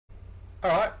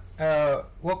Alright,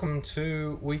 welcome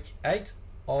to week 8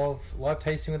 of live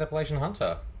tasting with Appalachian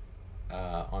Hunter.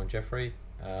 I'm Geoffrey,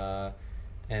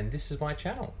 and this is my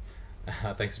channel.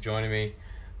 Thanks for joining me.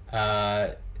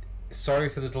 Sorry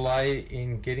for the delay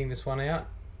in getting this one out.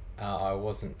 I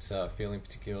wasn't feeling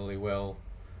particularly well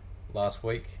last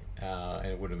week, and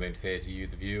it wouldn't have been fair to you,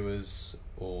 the viewers,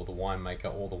 or the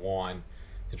winemaker, or the wine,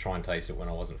 to try and taste it when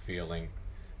I wasn't feeling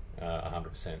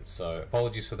 100%. So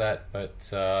apologies for that,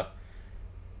 but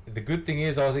the good thing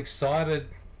is I was excited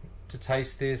to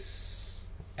taste this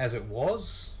as it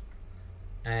was,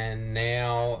 and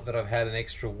now that I've had an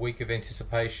extra week of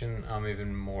anticipation, I'm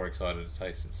even more excited to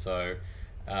taste it. So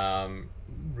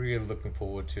really looking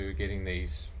forward to getting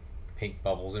these pink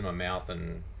bubbles in my mouth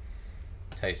and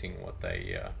tasting what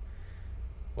they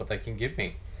can give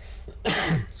me.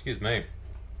 Excuse me.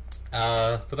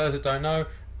 For those that don't know,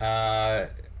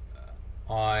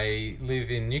 I live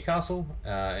in Newcastle,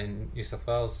 in New South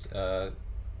Wales,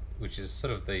 which is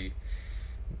sort of the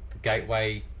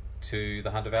gateway to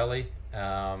the Hunter Valley.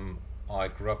 I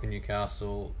grew up in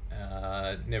Newcastle,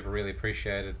 never really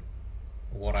appreciated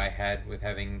what I had with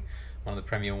having one of the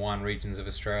premier wine regions of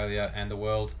Australia and the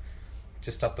world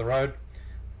just up the road,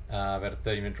 about a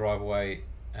 30-minute drive away.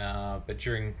 But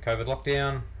during COVID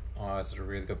lockdown, I sort of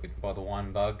really got bitten by the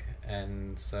wine bug,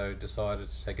 and so decided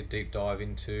to take a deep dive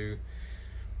into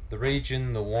the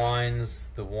region, the wines,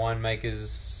 the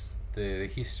winemakers, the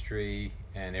history,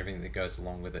 and everything that goes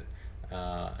along with it.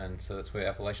 And so that's where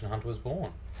Appalachian Hunter was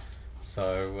born.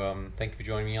 So thank you for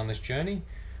joining me on this journey.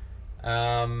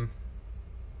 Yeah,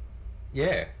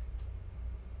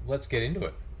 let's get into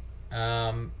it.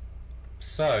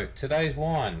 So today's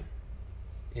wine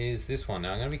is this one.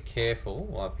 Now I'm going to be careful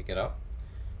while I pick it up,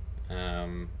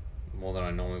 more than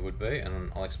I normally would be, and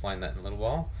I'll explain that in a little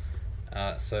while.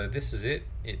 So this is it.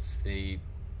 It's the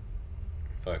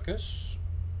focus.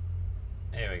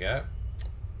 There we go.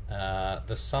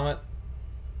 The Summit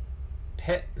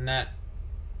Pet Nat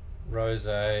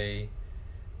Rosé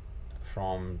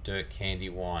from Dirt Candy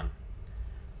Wine.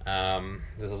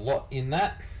 There's a lot in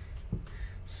that,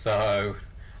 so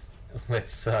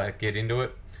let's get into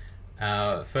it.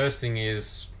 First thing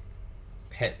is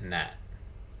Pet Nat.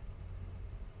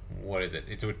 What is it?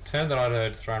 It's a term that I'd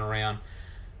heard thrown around.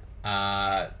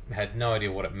 Had no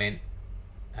idea what it meant.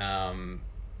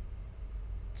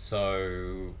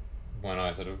 So when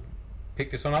I sort of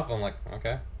picked this one up, I'm like,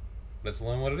 okay, let's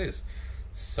learn what it is.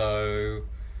 So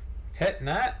Pet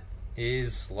Nat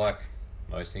is, like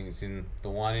most things in the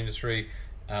wine industry,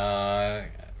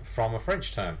 from a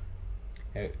French term.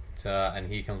 And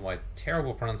here comes my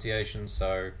terrible pronunciation,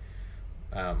 so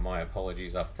my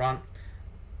apologies up front.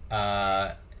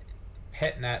 Pet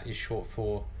Nat is short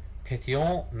for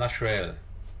Pétillant Naturel.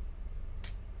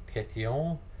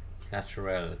 Pétillant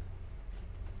Naturel.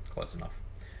 Close enough.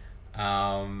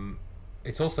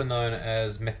 It's also known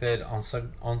as Méthode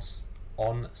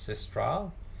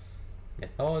Ancestrale.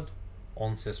 Méthode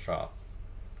Ancestrale.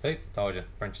 See, told you,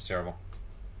 French is terrible.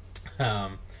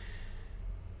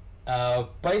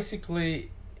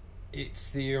 Basically, it's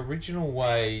the original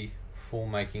way for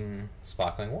making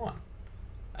sparkling wine.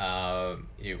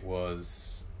 It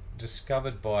was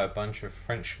discovered by a bunch of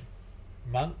French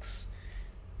monks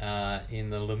in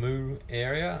the Limoux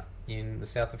area in the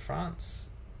south of France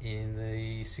in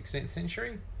the 16th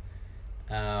century,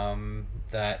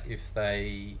 that if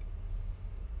they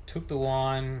took the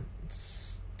wine,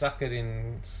 stuck it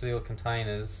in sealed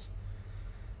containers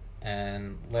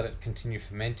and let it continue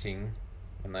fermenting,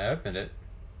 when they opened it,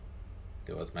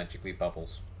 there was magically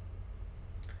bubbles.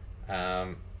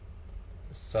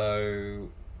 So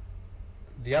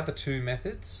the other two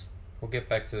methods, we'll get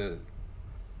back to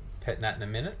Pet Nat in a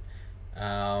minute,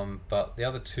 but the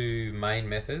other two main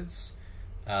methods,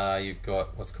 you've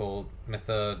got what's called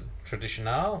Méthode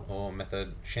Traditionnelle or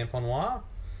Méthode Champenoise,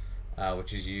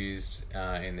 which is used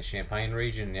in the Champagne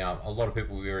region. Now, a lot of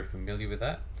people are very familiar with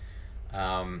that,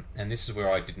 and this is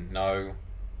where I didn't know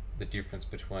the difference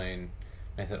between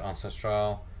Méthode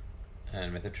Ancestrale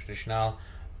and Méthode Traditionnelle.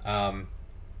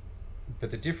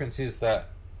 But the difference is that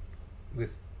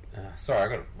with sorry, I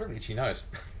got a really itchy nose.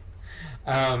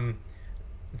 G'day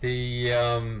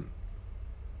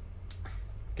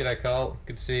Carl,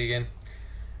 good to see you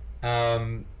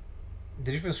again.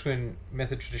 The difference between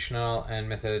Méthode Traditionnelle and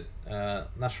Méthode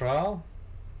Naturelle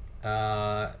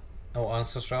or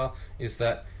Ancestrale is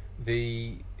that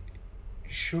the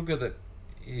sugar that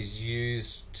is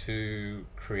used to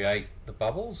create the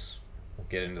bubbles, we'll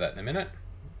get into that in a minute,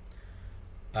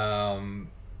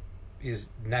 is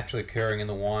naturally occurring in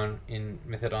the wine in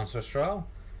Méthode Ancestrale.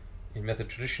 In Méthode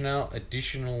Traditionnelle,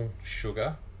 additional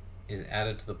sugar is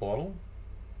added to the bottle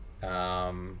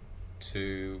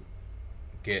to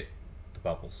get the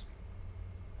bubbles.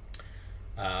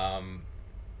 We'll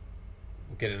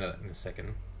get into that in a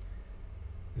second.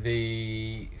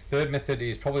 The third method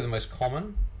is probably the most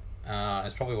common.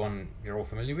 It's probably one you're all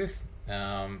familiar with,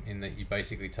 in that you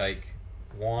basically take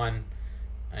wine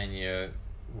and you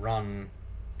run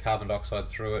carbon dioxide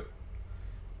through it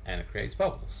and it creates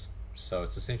bubbles. So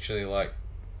it's essentially like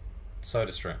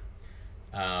soda stream.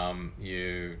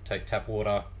 You take tap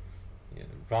water, you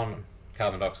run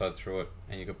carbon dioxide through it,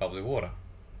 and you get bubbly water.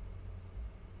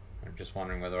 I'm just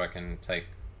wondering whether I can take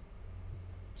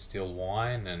still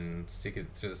wine and stick it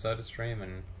through the soda stream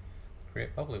and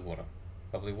create bubbly water,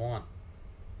 bubbly wine.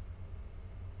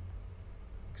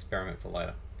 Experiment for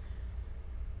later.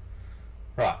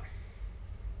 Right.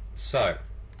 So,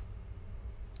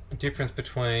 difference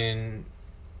between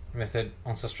method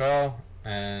ancestrale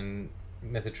and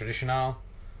method traditionnelle.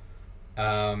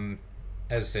 As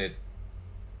I said,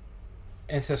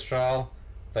 ancestral,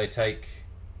 they take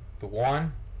the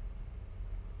wine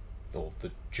or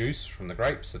the juice from the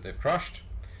grapes that they've crushed,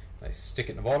 they stick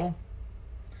it in a bottle.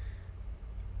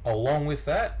 Along with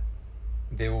that,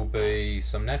 there will be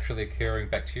some naturally occurring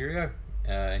bacteria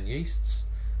and yeasts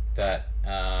that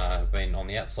have been on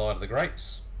the outside of the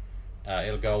grapes.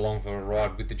 It'll go along for a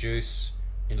ride with the juice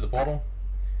into the bottle,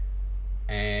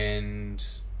 and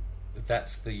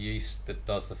that's the yeast that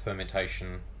does the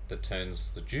fermentation that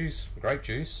turns the juice, grape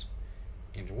juice,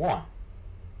 into wine.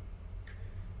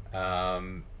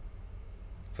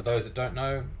 For those that don't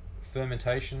know,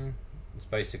 fermentation is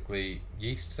basically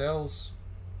yeast cells,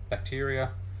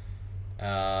 bacteria,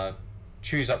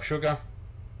 chews up sugar,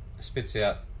 spits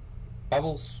out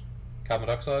bubbles, carbon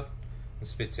dioxide, and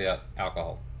spits out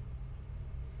alcohol.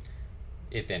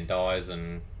 It then dies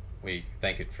and we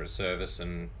thank it for its service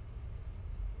and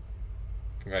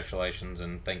congratulations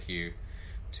and thank you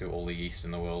to all the yeast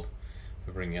in the world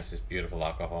for bringing us this beautiful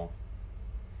alcohol.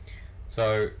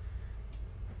 So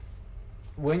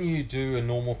when you do a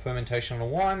normal fermentation on a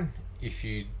wine, if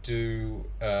you do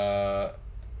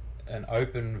an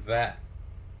open vat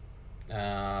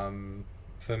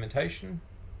fermentation,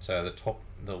 so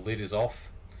the lid is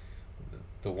off,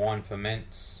 the wine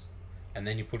ferments, and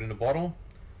then you put in a bottle,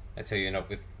 that's how you end up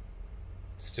with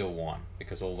still wine,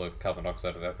 because all the carbon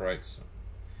dioxide evaporates.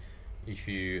 If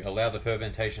you allow the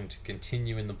fermentation to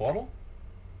continue in the bottle,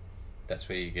 that's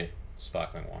where you get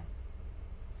sparkling wine.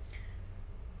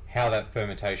 How that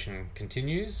fermentation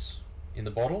continues in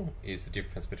the bottle is the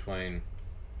difference between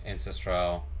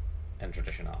ancestral and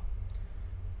traditionnelle.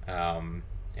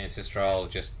 Ancestral,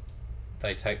 just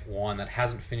they take wine that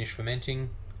hasn't finished fermenting,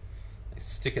 they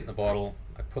stick it in the bottle,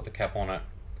 they put the cap on it,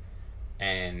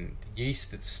 and the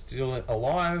yeast that's still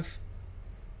alive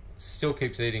still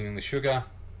keeps eating the sugar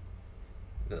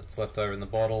that's left over in the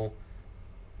bottle,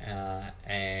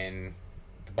 and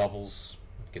the bubbles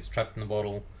gets trapped in the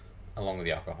bottle along with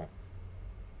the alcohol.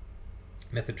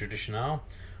 Method traditionnelle,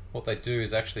 what they do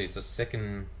is actually it's a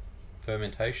second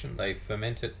fermentation. They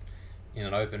ferment it in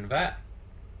an open vat.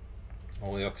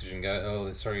 All the oxygen all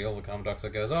the carbon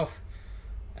dioxide goes off,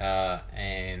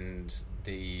 and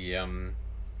the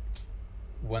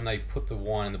when they put the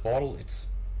wine in the bottle, it's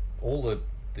all the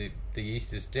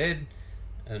yeast is dead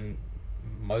and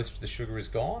most of the sugar is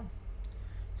gone.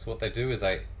 So what they do is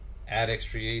they add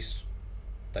extra yeast,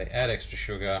 they add extra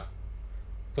sugar,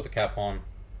 put the cap on,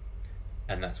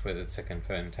 and that's where the second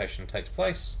fermentation takes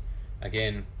place.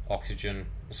 Again,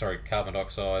 carbon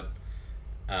dioxide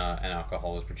and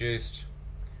alcohol is produced.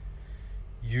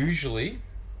 Usually,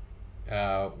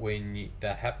 when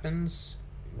that happens,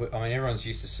 I mean, everyone's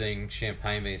used to seeing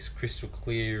champagne, this crystal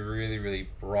clear, really, really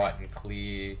bright and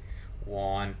clear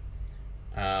wine,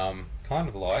 kind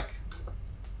of like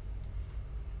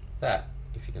that,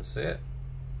 if you can see it.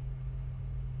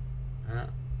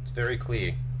 It's very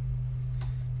clear,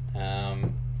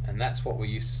 and that's what we're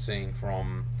used to seeing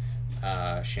from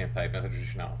champagne method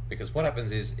traditionnelle. Because what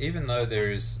happens is, even though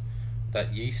there is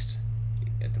that yeast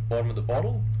at the bottom of the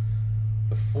bottle,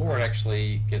 before it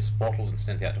actually gets bottled and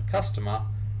sent out to a customer,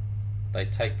 they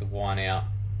take the wine out,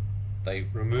 they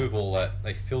remove all that,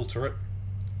 they filter it,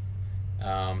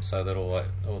 so that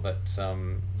all that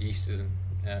yeast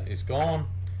is gone,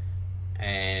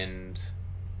 and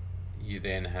you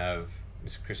then have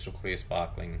this crystal clear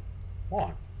sparkling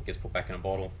wine. It gets put back in a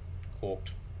bottle,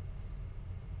 corked,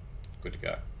 good to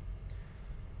go.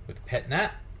 With the pet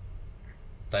nat,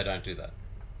 they don't do that.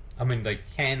 I mean, they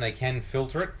can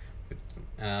filter it, but,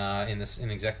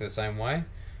 in exactly the same way,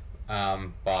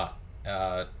 but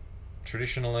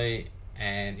traditionally,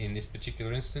 and in this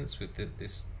particular instance with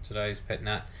today's pet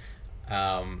nat,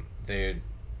 they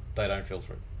don't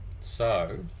filter it.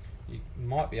 So you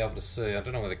might be able to see. I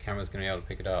don't know whether the camera's going to be able to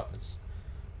pick it up.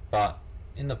 But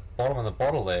in the bottom of the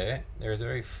bottle there is a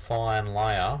very fine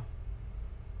layer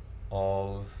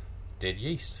of dead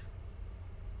yeast.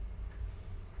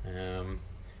 And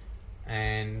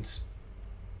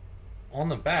on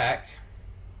the back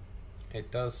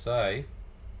it does say,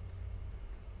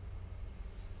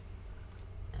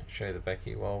 I'll show you the back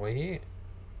here while we're here.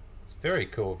 It's very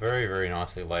cool, very, very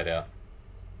nicely laid out.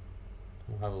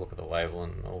 We'll have a look at the label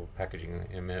and all the packaging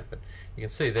in a minute, but you can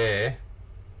see there,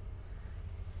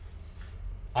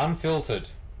 unfiltered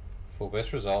for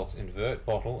best results, invert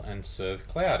bottle and serve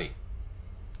cloudy.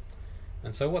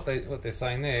 And so what they're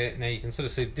saying there, now you can sort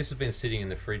of see this has been sitting in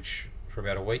the fridge for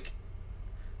about a week,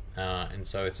 and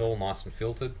so it's all nice and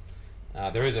filtered.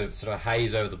 There is a sort of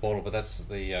haze over the bottle, but that's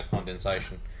the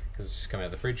condensation because it's just coming out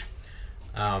of the fridge.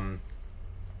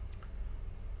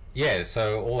 Yeah,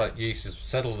 so all that yeast is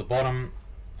settled at the bottom,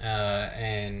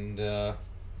 and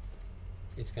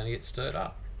it's going to get stirred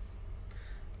up.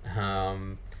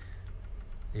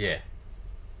 Yeah.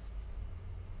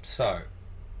 So,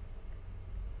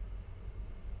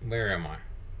 where am I?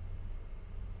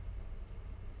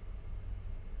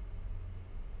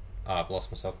 Oh, I've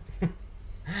lost myself.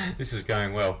 This is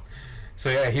going well. So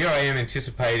yeah, here I am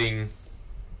anticipating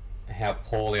how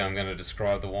poorly I'm going to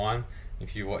describe the wine.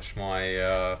 If you watched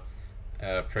my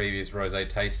previous rosé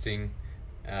tasting,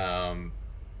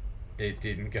 it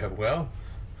didn't go well,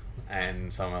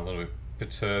 and so I'm a little bit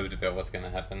perturbed about what's going to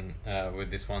happen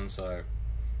with this one. So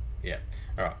yeah,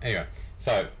 all right. Anyway,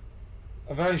 so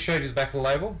I've already showed you the back of the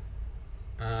label.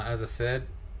 As I said,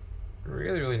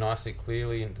 really, really nicely,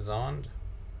 clearly and designed.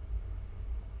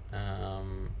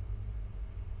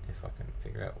 If I can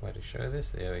figure out where to show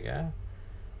this, there we go.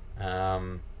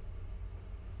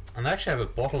 And they actually have a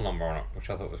bottle number on it, which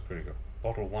I thought was pretty good.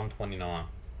 Bottle 129.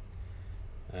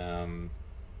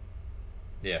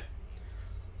 Yeah.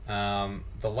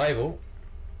 The label,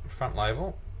 front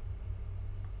label,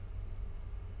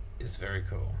 is very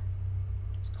cool.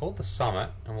 It's called the Summit,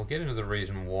 and we'll get into the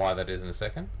reason why that is in a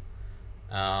second.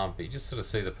 But you just sort of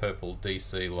see the purple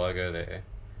DC logo there.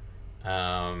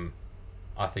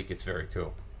 I think it's very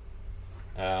cool.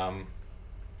 I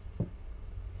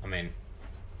mean,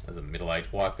 as a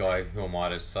middle-aged white guy, who am I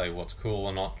to say what's cool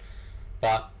or not?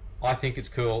 But I think it's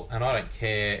cool, and I don't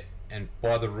care. And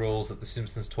by the rules that The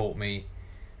Simpsons taught me,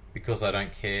 because I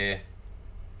don't care,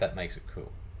 that makes it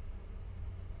cool.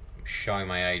 I'm showing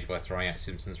my age by throwing out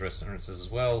Simpsons references as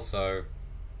well, so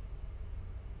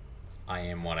I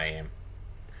am what I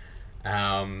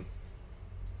am.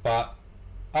 But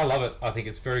I love it. I think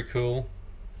it's very cool.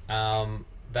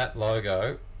 That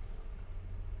logo,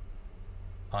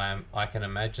 I can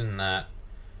imagine that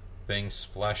being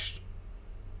splashed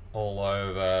all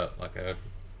over like a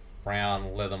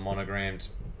brown leather monogrammed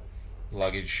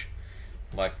luggage,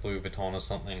 like Louis Vuitton or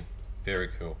something. Very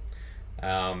cool.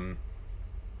 I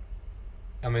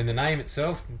mean, the name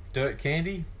itself, Dirt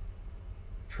Candy,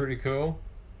 pretty cool.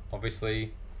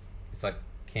 Obviously, it's like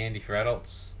candy for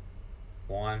adults,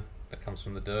 wine that comes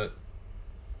from the dirt.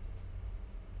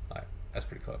 Like, that's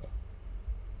pretty clever.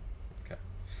 Okay,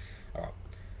 all right.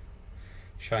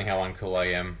 Showing how uncool I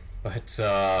am, but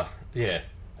yeah,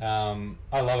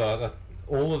 I love it.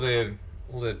 All their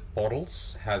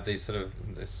bottles have these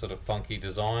sort of funky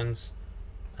designs.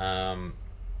 The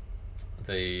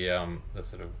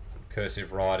sort of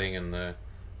cursive writing and the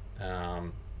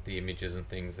images and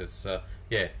things. It's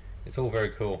yeah, it's all very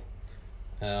cool.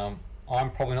 I'm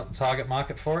probably not the target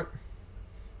market for it.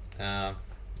 I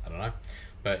don't know,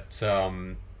 but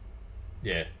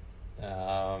yeah,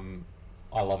 I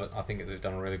love it. I think they've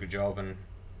done a really good job, and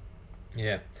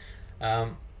yeah,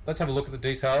 let's have a look at the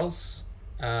details.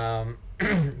 You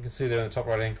can see there in the top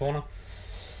right hand corner.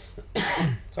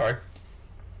 Sorry.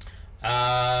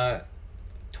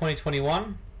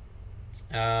 2021.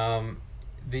 The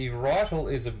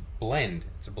varietal is a blend.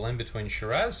 It's a blend between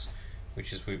Shiraz,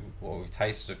 which is what we've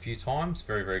tasted a few times,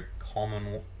 very, very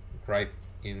common grape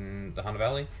in the Hunter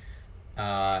Valley,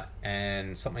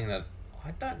 and something that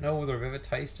I don't know whether I've ever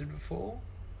tasted before,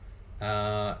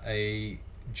 a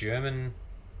German,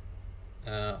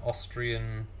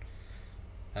 Austrian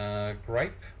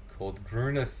grape called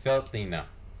Grüne Veltliner.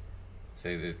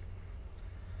 See, the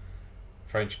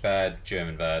French bad,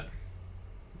 German bad.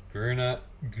 Grüne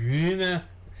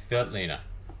Veltliner.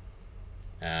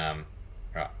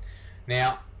 Right.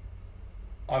 Now,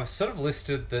 I've sort of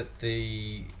listed that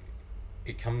it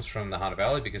comes from the Hunter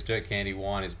Valley because Dirt Candy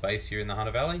wine is based here in the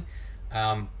Hunter Valley,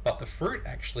 but the fruit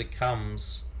actually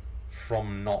comes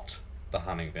from not the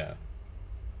Hunting Valley.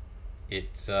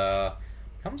 It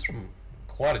comes from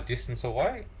quite a distance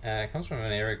away. It comes from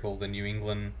an area called the New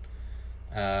England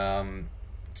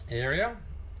area.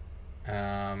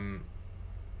 I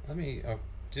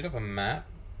did up a map.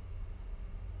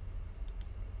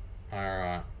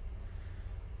 Alright.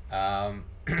 So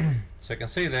you can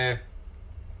see there,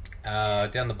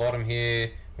 down the bottom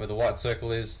here, where the white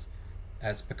circle is,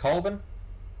 that's Pecolbin,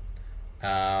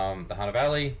 the Hunter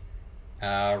Valley.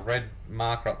 Red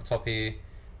marker up the top here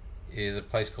is a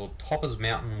place called Topper's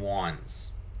Mountain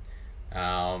Wines,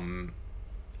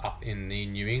 up in the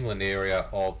New England area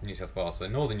of New South Wales. So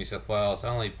northern New South Wales,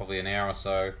 only probably an hour or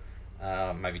so,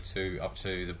 maybe two, up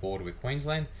to the border with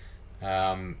Queensland.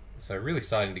 So really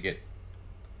starting to get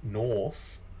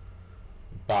north,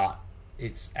 but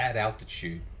it's at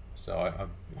altitude. So I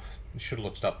should have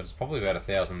looked it up, but it's probably about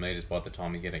 1,000 meters by the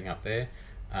time you're getting up there.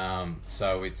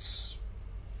 So it's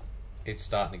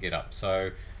starting to get up.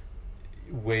 So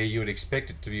where you would expect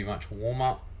it to be much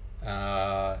warmer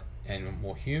and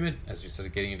more humid as you're sort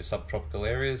of getting into subtropical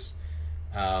areas.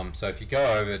 So if you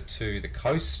go over to the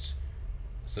coast,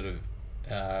 sort of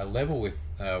level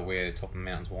with where Top of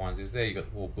Mountains Wines is there, you've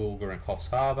got Woolgoolga and Coffs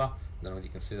Harbour. I don't know if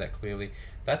you can see that clearly.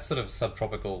 That's sort of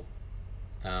subtropical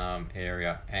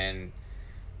area, and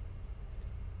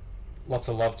lots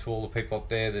of love to all the people up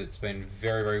there. That it's been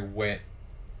very, very wet.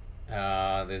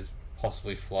 There's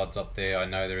possibly floods up there. I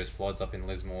know there is floods up in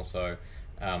Lismore, so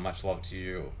much love to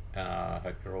you.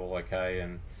 Hope you're all okay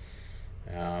and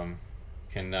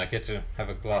can get to have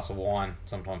a glass of wine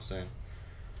sometime soon.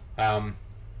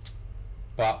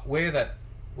 But where that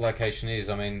location is,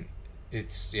 I mean,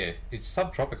 it's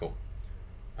subtropical,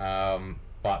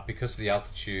 but because of the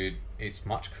altitude, it's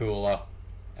much cooler.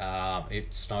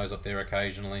 It snows up there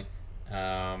occasionally.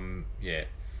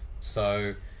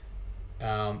 So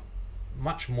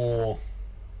much more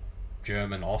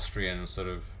German, Austrian sort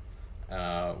of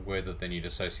weather than you'd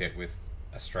associate with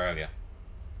Australia.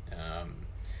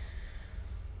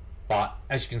 But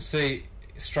as you can see,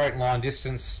 straight line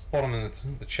distance, bottom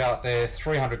of the chart there,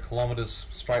 300 kilometres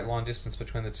straight line distance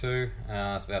between the two.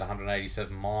 It's about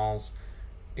 187 miles.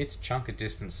 It's a chunk of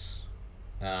distance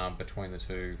between the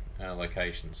two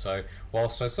locations. So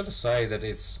whilst I sort of say that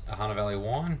it's a Hunter Valley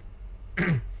wine,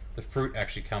 the fruit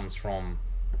actually comes from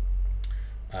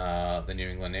the New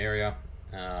England area,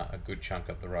 a good chunk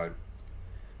up the road.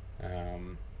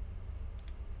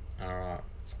 Alright.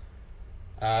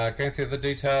 Going through the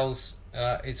details,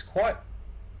 it's quite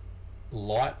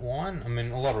light wine. I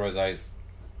mean, a lot of rosés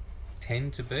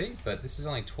tend to be, but this is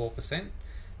only 12%.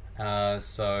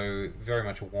 So very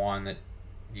much a wine that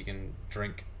you can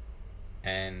drink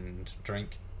and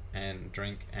drink and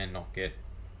drink and not get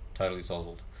totally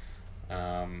sozzled.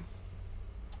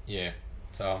 Yeah,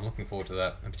 so I'm looking forward to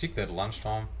that, and particularly at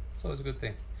lunchtime. It's always a good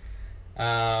thing.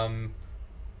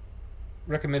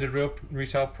 Recommended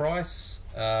retail price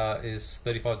is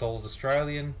 $35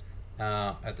 Australian.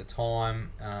 At the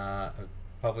time of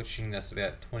publishing, that's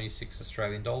about 26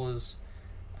 Australian dollars,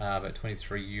 about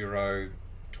 23 euro,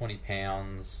 20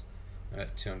 pounds,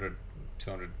 about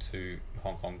 202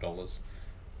 Hong Kong dollars.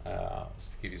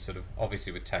 Just to give you sort of,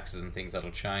 obviously with taxes and things that'll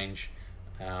change,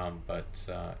 but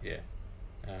yeah.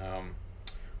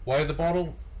 Weight of the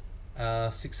bottle,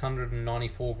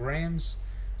 694 grams,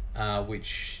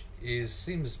 which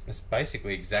seems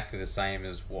basically exactly the same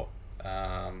as what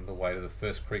the weight of the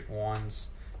First Creek wines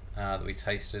that we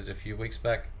tasted a few weeks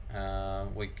back.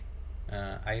 Week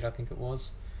 8, I think it was.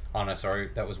 Oh no, sorry,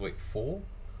 that was week 4.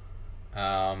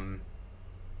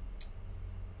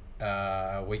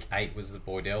 Week 8 was the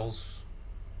Boydell's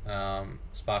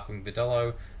Sparkling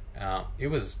Vidello. It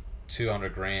was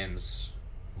 200 grams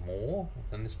more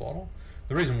than this bottle.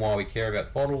 The reason why we care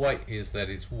about bottle weight is that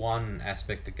it's one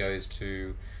aspect that goes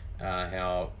to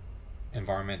how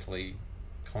environmentally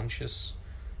conscious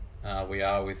we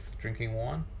are with drinking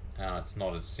wine. It's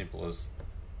not as simple as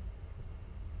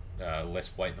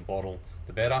less weight in the bottle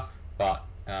the better, but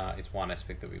it's one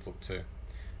aspect that we look to,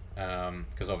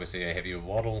 because obviously a heavier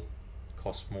bottle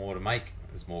costs more to make,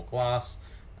 there's more glass,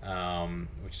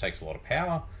 which takes a lot of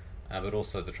power, but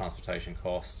also the transportation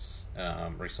costs,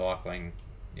 recycling,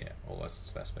 yeah, all those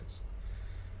sorts of aspects.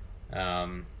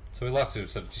 So we like to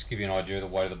sort of just give you an idea of the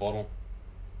weight of the bottle.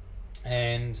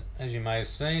 And as you may have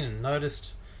seen and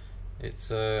noticed, it's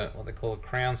what they call a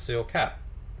crown seal cap,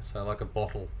 so like a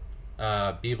bottle,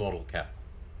 beer bottle cap.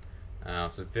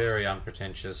 So very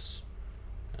unpretentious,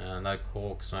 no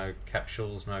corks, no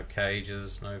capsules, no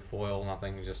cages, no foil,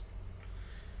 nothing. Just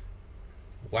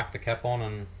whack the cap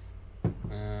on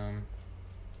and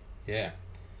yeah.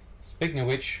 Speaking of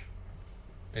which,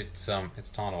 it's time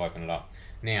to open it up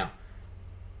now.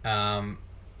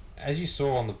 As you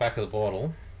saw on the back of the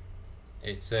bottle,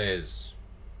 it says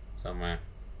somewhere.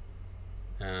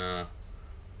 Come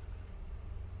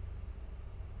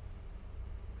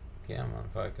on,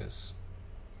 focus.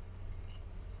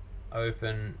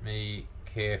 Open me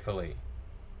carefully.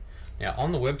 Now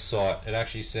on the website it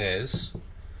actually says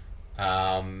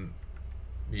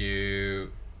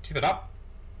you tip it up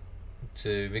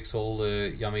to mix all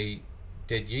the yummy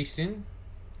dead yeast in.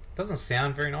 Doesn't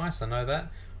sound very nice, I know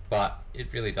that, but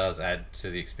it really does add to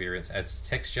the experience, as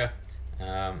texture,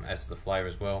 as the flavour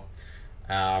as well.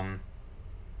 And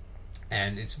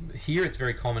it's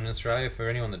very common in Australia. For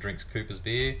anyone that drinks Cooper's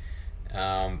beer,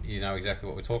 you know exactly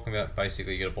what we're talking about.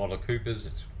 Basically, you get a bottle of Cooper's,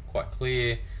 it's quite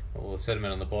clear, all the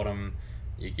sediment on the bottom,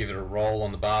 you give it a roll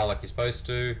on the bar like you're supposed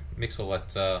to, mix all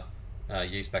that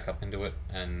yeast back up into it,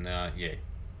 and yeah,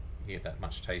 you get that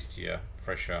much tastier,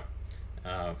 fresher,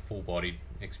 full-bodied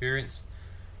experience.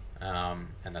 And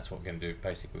that's what we're going to do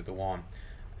basically with the wine.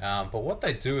 But what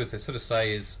they do is they sort of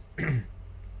say is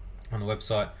on the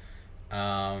website,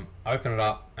 open it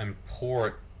up and pour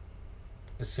it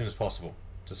as soon as possible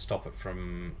to stop it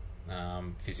from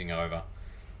fizzing over.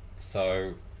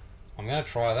 So I'm going to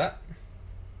try that.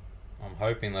 I'm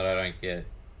hoping that I don't get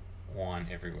wine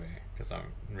everywhere, because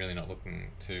I'm really not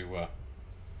looking to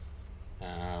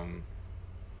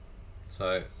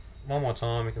so one more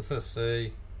time, we can sort of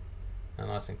see how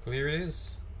nice and clear it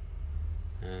is,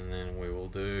 and then we will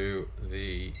do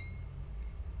the,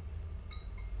 I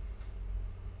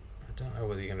don't know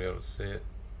whether you're going to be able to see it,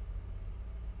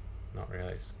 not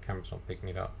really, the camera's not picking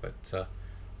it up, but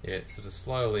yeah, it's sort of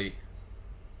slowly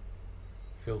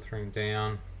filtering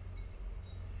down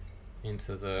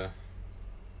into the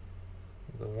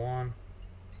wine.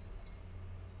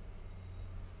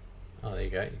 Oh, there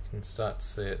you go, you can start to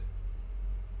see it.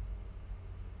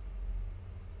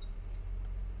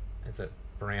 It's a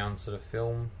brown sort of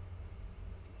film.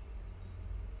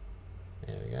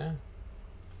 There we go.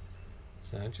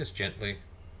 So just gently,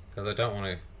 because I don't want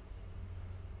to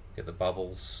get the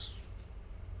bubbles,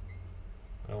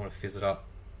 I don't want to fizz it up.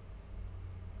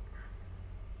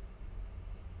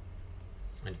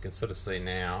 And you can sort of see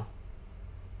now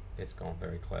it's gone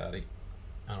very cloudy,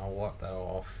 and I'll wipe that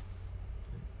off,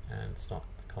 and it's not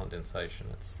the condensation,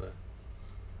 it's the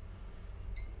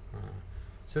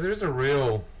so there is a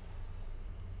real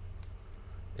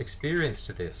experience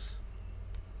to this.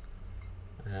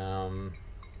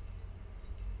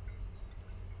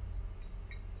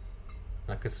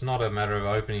 Like, it's not a matter of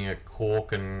opening a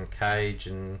cork and cage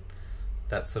and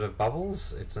that sort of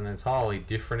bubbles. It's an entirely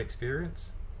different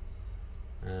experience.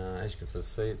 As you can sort of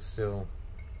see, it's still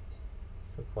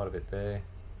quite a bit there.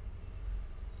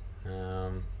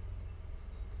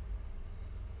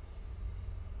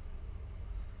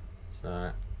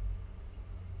 So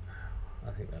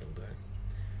I think that'll do.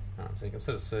 Alright, so you can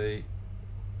sort of see,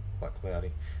 quite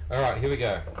cloudy. Alright, here we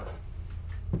go.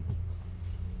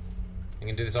 You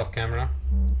can do this off camera.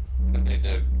 You need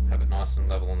to have it nice and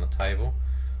level on the table.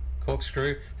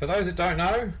 Corkscrew. For those that don't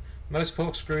know, most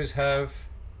corkscrews have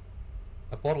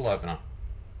a bottle opener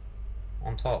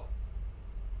on top.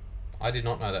 I did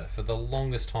not know that. For the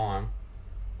longest time,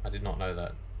 I did not know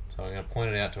that. So I'm going to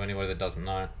point it out to anybody that doesn't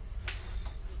know.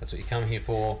 That's what you come here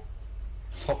for.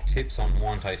 Top tips on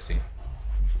wine tasting.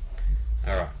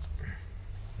 Alright,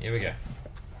 here we go.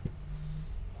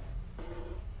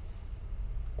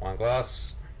 Wine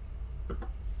glass.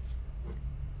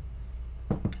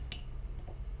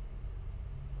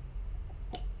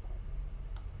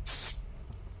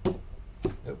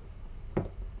 Oop.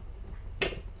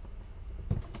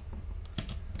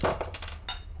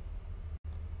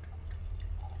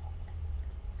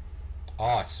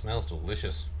 Oh, it smells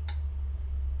delicious.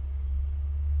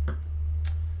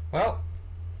 Well,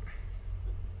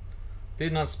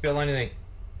 did not spill anything.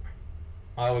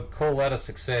 I would call that a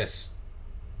success.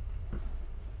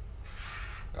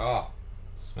 Oh,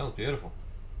 smells beautiful.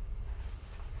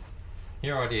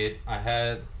 Here I did. I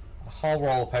had a whole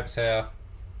roll of paper towel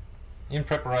in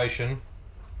preparation.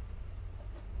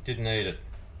 Didn't eat it.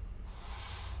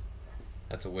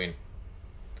 That's a win.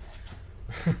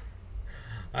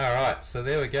 Alright, so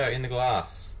there we go, in the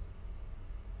glass.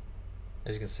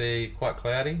 As you can see, quite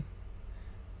cloudy.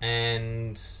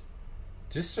 And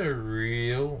just a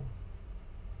real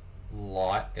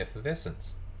light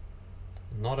effervescence.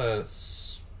 Not a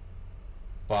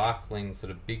sparkling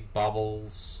sort of big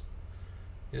bubbles,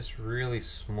 just really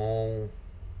small,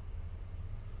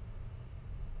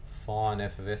 fine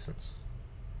effervescence.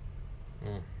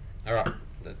 Alright,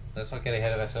 let's not get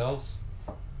ahead of ourselves.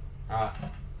 Alright,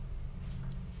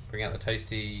 bring out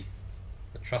the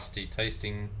trusty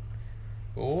tasting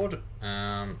board.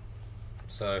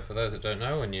 So for those that don't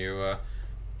know, when you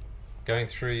going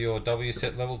through your W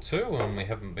set level 2, and we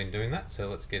haven't been doing that, so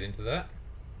let's get into that.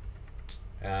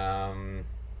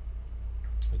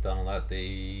 We've done all that.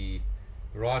 The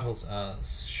varietals are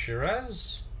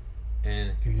Shiraz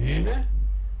and Grüne.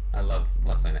 I love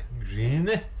saying that.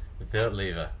 Grüne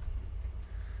Veltleber.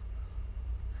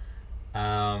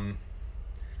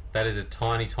 That is a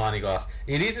tiny, tiny glass.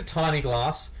 It is a tiny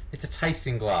glass. It's a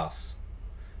tasting glass.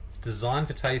 It's designed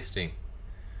for tasting.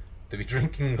 The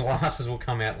drinking glasses will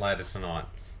come out later tonight.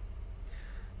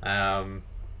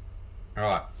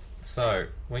 Alright, so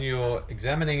when you're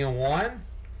examining a wine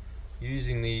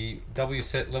using the W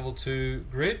set level 2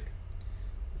 grid,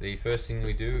 the first thing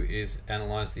we do is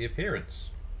analyze the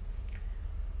appearance.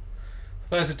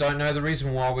 For those that don't know, the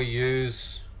reason why we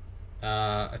use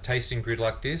a tasting grid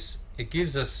like this, it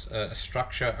gives us a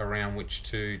structure around which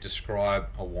to describe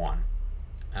a wine.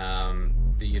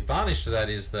 The advantage to that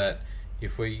is that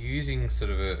if we're using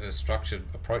sort of a structured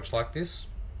approach like this,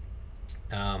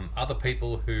 other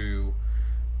people who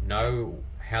know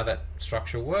how that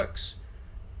structure works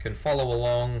can follow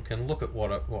along, can look at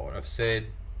what I've said,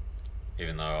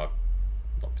 even though I'm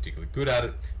not particularly good at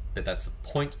it, but that's the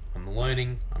point. I'm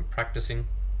learning, I'm practicing,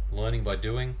 learning by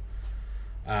doing.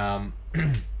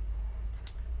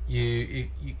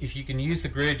 If you can use the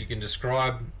grid, you can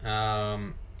describe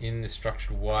in this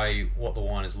structured way what the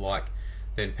wine is like,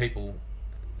 then people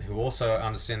who also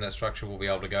understand that structure will be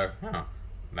able to go, oh,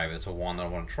 maybe it's a wine that I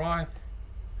want to try,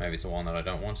 maybe it's a wine that I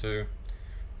don't want to,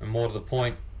 and more to the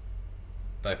point,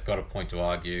 they've got a point to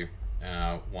argue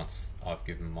once I've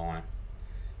given my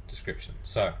description.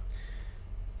 So,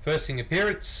 first thing,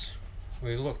 appearance.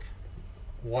 We look,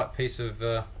 white piece of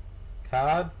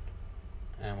card,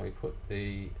 and we put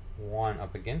the wine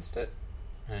up against it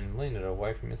and lean it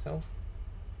away from yourself,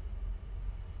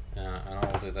 and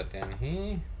I'll do that down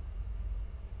here.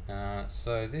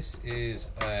 So this is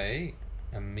a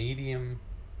medium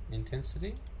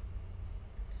intensity.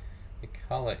 The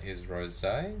colour is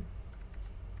rosé.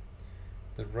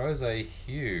 The rosé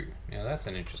hue, now that's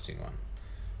an interesting one.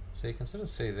 So you can sort of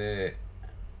see there,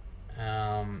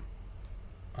 I'm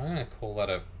going to call that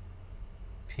a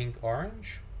pink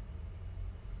orange.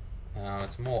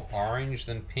 It's more orange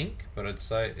than pink, but I'd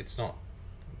say it's not,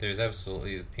 there's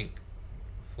absolutely the pink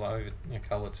flow,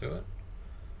 colour to it.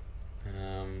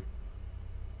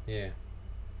 Yeah.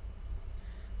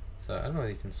 So I don't know if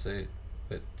you can see it,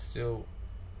 but still,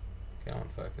 go on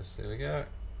focus, there we go.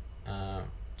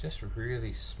 Just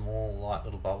really small, light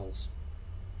little bubbles.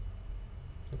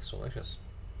 Looks delicious.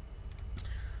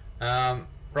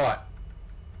 Right,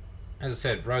 as I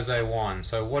said, rosé wine.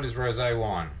 So what is rosé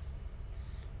wine?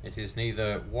 It is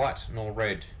neither white nor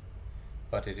red,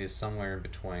 but it is somewhere in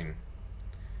between.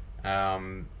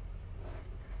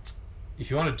 If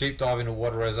you want to deep dive into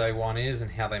what a rosé wine is and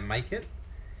how they make it,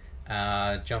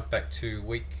 jump back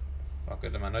to I've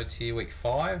got my notes here, week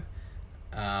 5.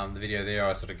 The video there,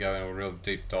 I sort of go into a real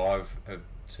deep dive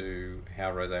to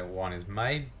how rosé wine is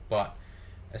made, but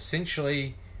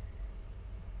essentially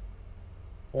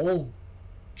all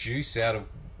juice out of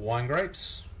wine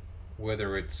grapes,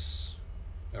 whether it's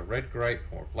a red grape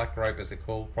or a black grape as they're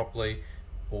called properly,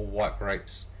 or white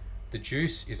grapes, the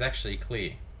juice is actually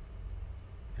clear.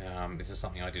 This is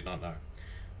something I did not know.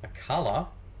 The colour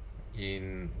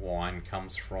in wine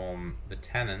comes from the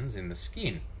tannins in the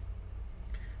skin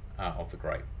of the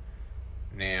grape.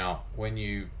 Now, when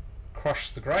you crush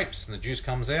the grapes and the juice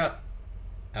comes out,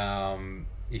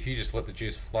 if you just let the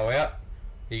juice flow out,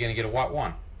 you're going to get a white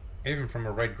wine. Even from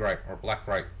a red grape or a black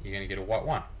grape, you're going to get a white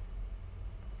wine.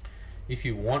 If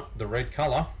you want the red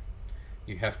colour,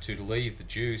 you have to leave the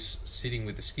juice sitting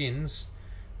with the skins,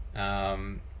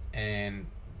 and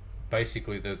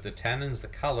basically the tannins, the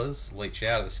colours, leach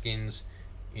out of the skins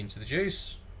into the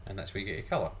juice, and that's where you get your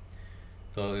colour.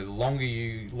 The longer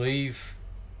you leave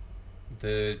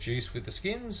the juice with the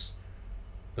skins,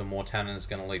 the more tannin is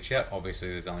going to leach out. Obviously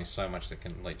there's only so much that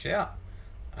can leach out,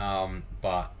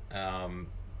 but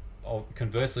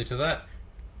conversely to that,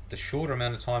 the shorter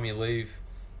amount of time you leave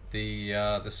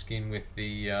the skin with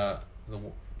the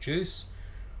juice,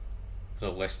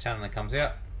 the less tannin that comes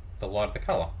out, the lighter the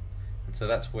colour. And so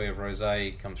that's where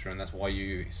rosé comes from, and that's why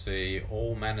you see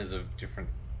all manners of different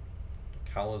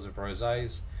colours of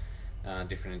rosés,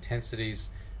 different intensities,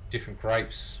 different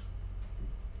grapes.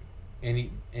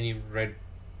 Any red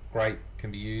grape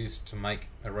can be used to make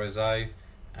a rosé.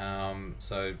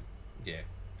 So yeah,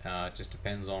 it just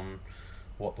depends on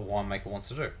what the winemaker wants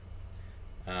to do.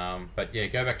 But yeah,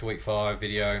 go back to week 5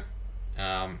 video,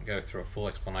 go through a full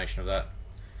explanation of that.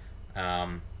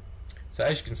 So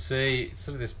as you can see, it's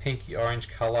sort of this pinky orange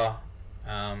colour.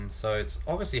 So it's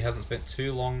obviously hasn't spent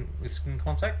too long with skin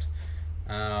contact.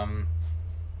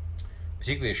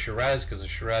 Particularly a Shiraz, because a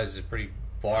Shiraz is a pretty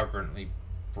vibrantly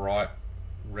bright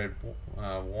red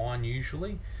wine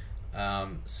usually.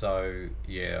 So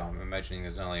yeah, I'm imagining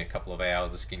there's only a couple of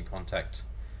hours of skin contact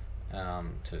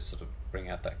to sort of bring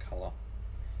out that colour.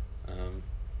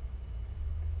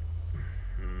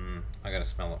 I gotta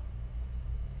smell it.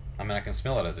 I mean, I can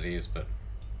smell it as it is, but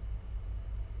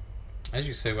as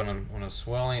you see, when I'm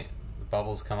swirling it, the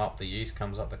bubbles come up, the yeast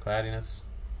comes up, the cloudiness.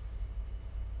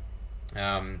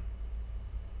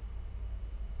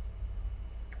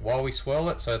 While we swirl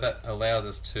it, so that allows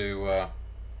us to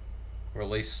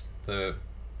release the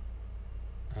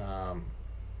I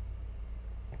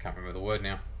can't remember the word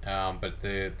now, but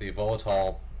the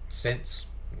volatile scents,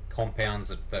 compounds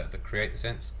that create the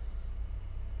scents.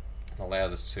 It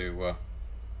allows us to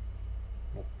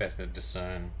more better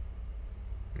discern.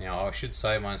 Now, I should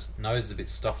say my nose is a bit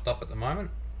stuffed up at the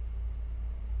moment.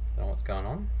 Don't know what's going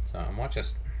on, so I might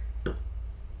just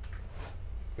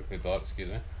quickly bite. Excuse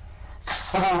me.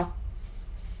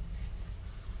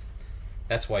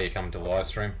 That's why you come to live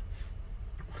stream,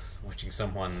 watching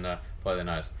someone blow their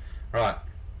nose. Right.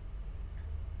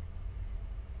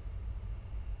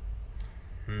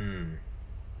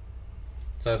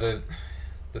 So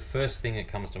the first thing that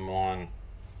comes to mind,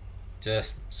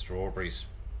 just strawberries.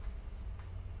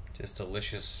 Just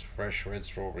delicious, fresh red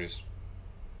strawberries.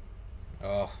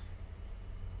 Oh.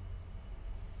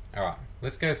 Alright,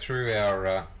 let's go through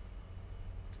our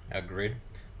grid.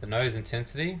 The nose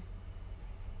intensity,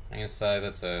 I'm going to say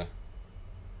that's a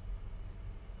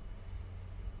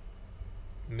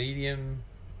medium,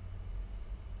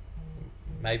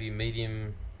 maybe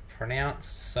medium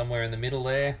pronounced, somewhere in the middle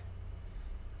there.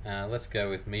 Let's go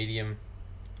with medium.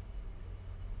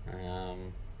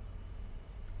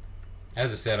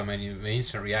 As I said, I mean, the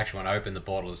instant reaction when I opened the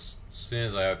bottle, as soon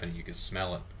as I opened it, you could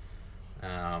smell it.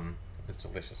 It's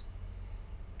delicious.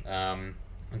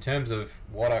 In terms of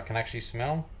what I can actually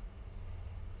smell,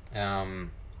 as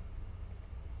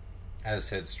I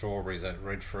said, strawberries, that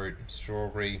red fruit,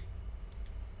 strawberry,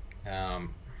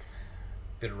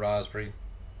 bit of raspberry,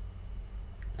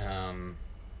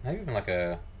 maybe even like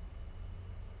a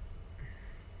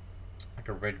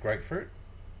red grapefruit,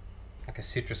 like a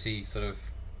citrusy sort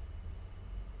of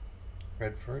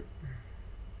red fruit.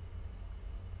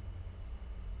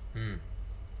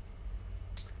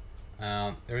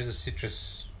 There is a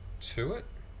citrus to it,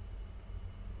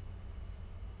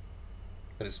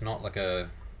 but it's not like a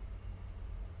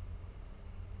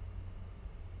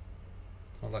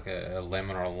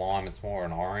lemon or a lime. It's more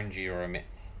an orangey or a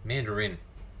mandarin.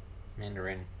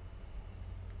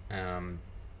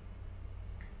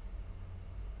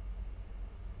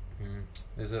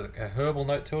 There's a herbal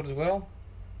note to it as well.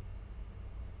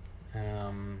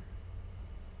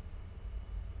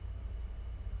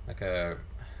 Like a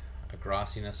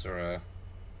grassiness or a,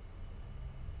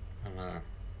 I don't know,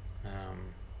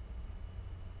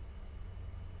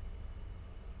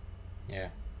 yeah,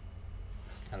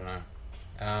 I don't know.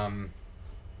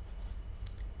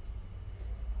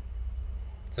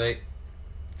 See,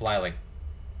 flailing.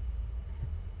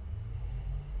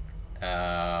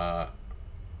 No,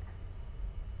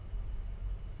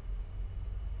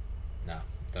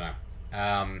 don't know.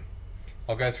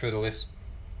 I'll go through the list.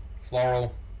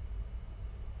 Floral.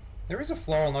 There is a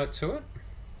floral note to it.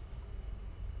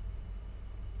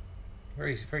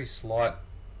 Very, very slight.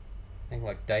 I think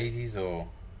like daisies or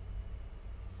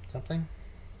something.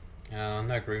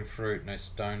 No green fruit, no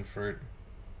stone fruit,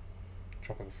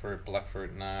 tropical fruit, black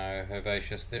fruit, no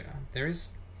herbaceous. There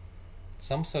is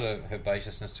some sort of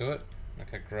herbaceousness to it,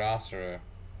 like a grass or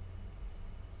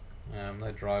a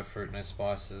no dried fruit, no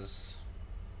spices,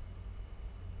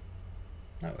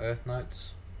 no earth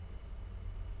notes.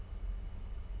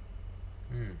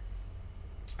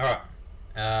 Alright.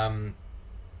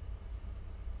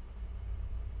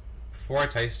 Before I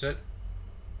taste it,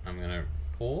 I'm going to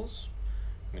pause.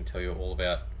 I'm going to tell you all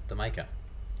about the maker.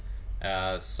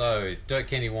 So, Dirt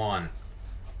Candy Wine.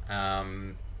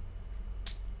 As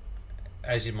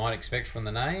you might expect from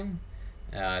the name,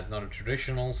 not a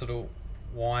traditional sort of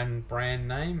wine brand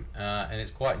name, and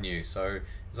it's quite new. So,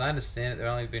 as I understand it, they've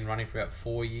only been running for about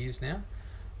 4 years now.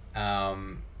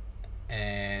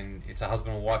 And it's a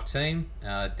husband and wife team.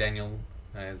 Daniel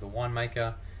is the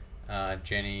winemaker.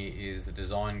 Jenny is the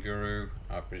design guru.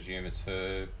 I presume it's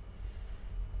her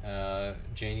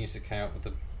genius that came up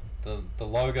with the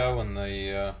logo and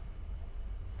the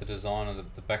design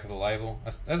of the back of the label.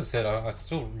 As I said, I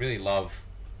still really love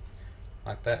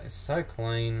like that. It's so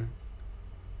clean.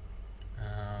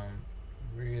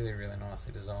 Really, really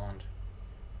nicely designed.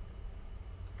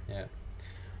 Yeah.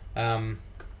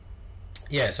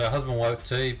 Yeah, so husband and wife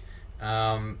team.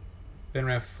 Been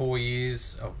around for 4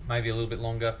 years, or maybe a little bit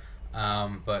longer.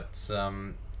 But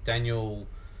Daniel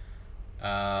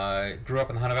grew up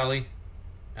in the Hunter Valley.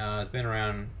 Has been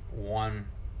around wine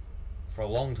for a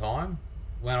long time.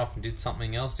 Went off and did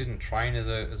something else. Didn't train as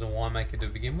a winemaker to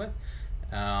begin with.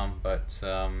 But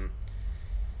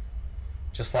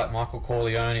just like Michael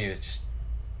Corleone, it's just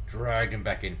dragged him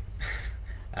back in.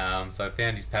 So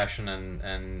found his passion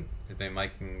and has been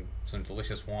making some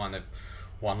delicious wine. They've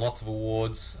won lots of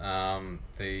awards, the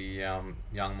Young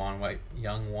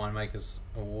Winemakers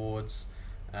Awards,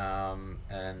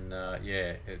 and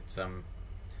yeah, it's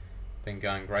been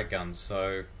going great guns.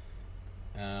 So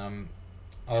I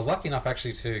was lucky enough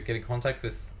actually to get in contact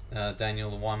with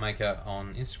Daniel, the winemaker,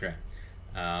 on Instagram.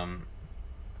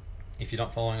 If you're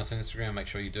not following us on Instagram, make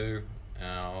sure you do.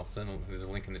 There's a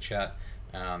link in the chat.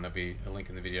 There'll be a link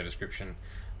in the video description.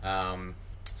 So I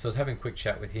was having a quick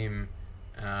chat with him,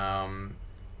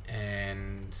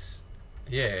 and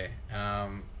yeah,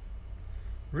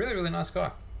 really nice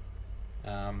guy.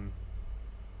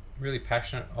 Really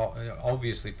passionate,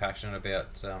 obviously passionate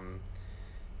about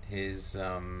his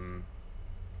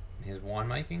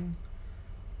winemaking.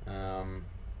 I'm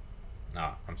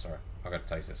sorry, I got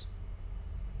to taste this.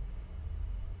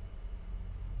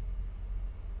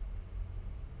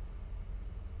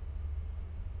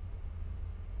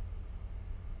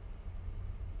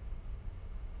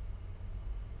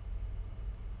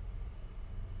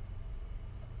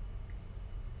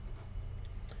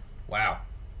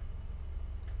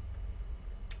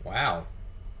 Wow.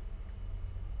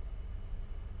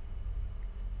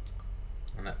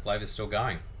 And that flavour's still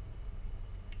going.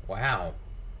 Wow.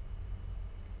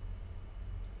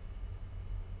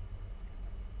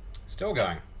 Still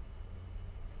going.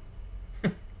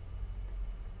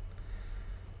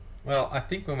 Well, I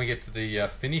think when we get to the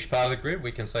finish part of the grid,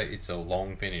 we can say it's a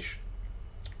long finish,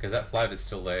 because that flavour's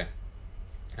still there.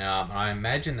 I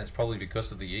imagine that's probably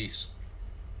because of the yeast.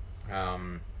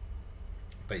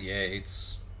 But yeah, it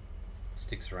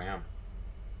sticks around.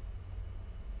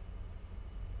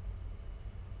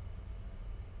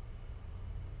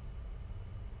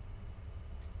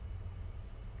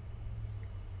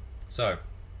 So,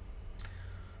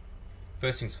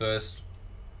 first things first,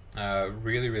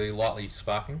 really lightly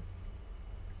sparking.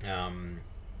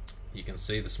 You can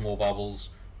see the small bubbles.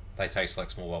 They taste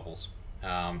like small bubbles.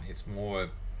 It's more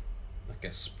like a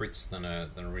spritz than a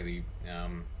really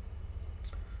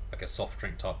like a soft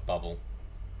drink type bubble.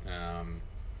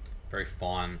 Very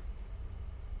fine.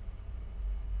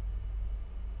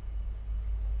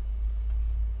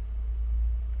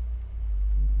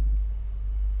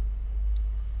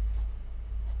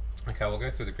 Okay, we'll go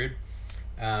through the grid.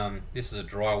 This is a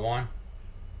dry wine,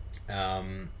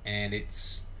 and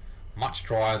it's much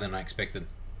drier than I expected.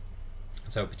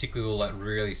 So particularly all that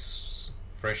really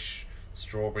fresh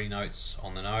strawberry notes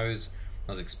on the nose.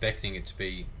 I was expecting it to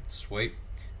be sweet,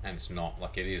 and it's not.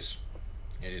 Like it is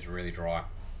really dry.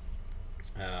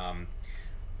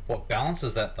 What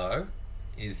balances that though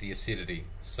is the acidity.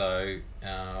 So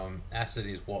acid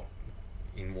is what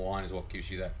in wine is what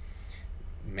gives you that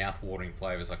mouth-watering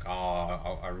flavors. Like,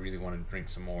 oh, I really want to drink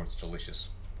some more. It's delicious.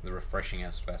 The refreshing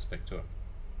aspect to it.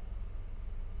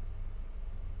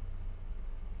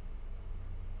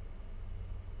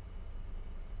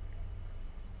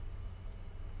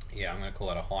 Yeah, I'm going to call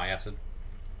that a high acid.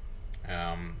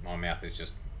 My mouth is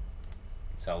just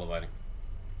salivating.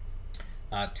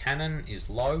 Tannin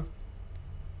is low.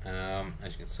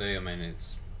 As you can see, I mean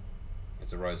it's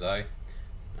a rosé,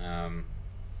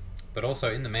 but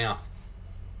also in the mouth.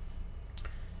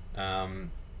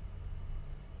 I'm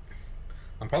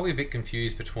probably a bit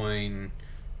confused between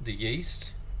the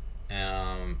yeast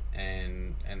and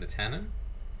the tannin.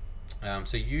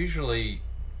 So usually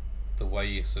the way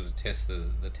you sort of test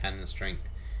the tannin strength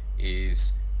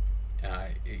is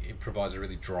it provides a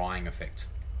really drying effect.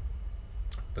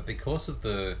 But because of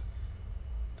the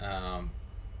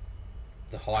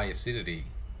high acidity,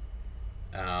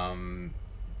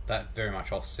 that very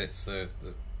much offsets the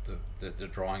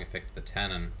drying effect of the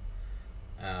tannin.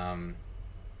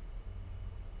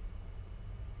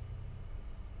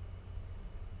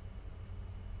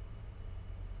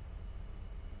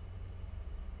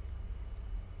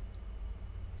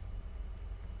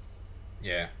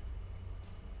 Yeah.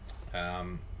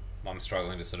 I'm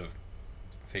struggling to sort of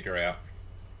figure out.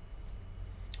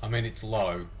 I mean, it's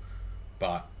low,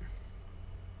 but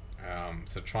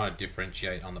so trying to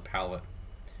differentiate on the palate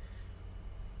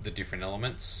the different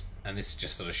elements, and this is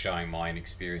just sort of showing my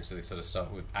inexperience with this sort of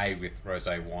stuff. With A, with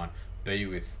rosé wine, B,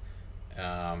 with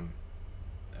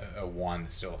a wine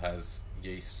that still has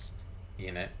yeast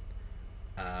in it.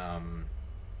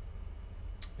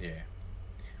 Yeah,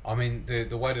 I mean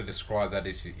the way to describe that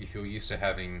is if you're used to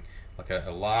having like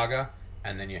a lager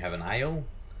and then you have an ale,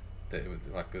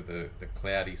 like the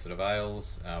cloudy sort of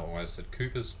ales, or as I said,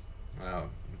 Coopers,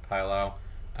 pale ale.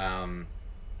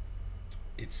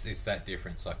 It's that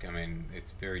difference. Like, I mean,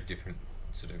 it's very different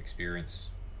sort of experience,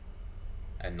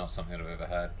 and not something that I've ever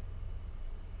had.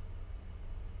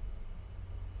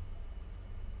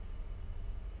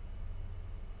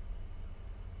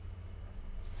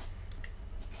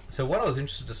 So what I was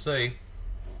interested to see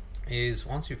is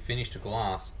once you've finished a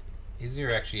glass, is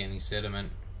there actually any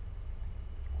sediment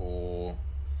or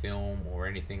film or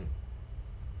anything?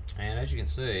 And as you can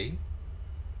see,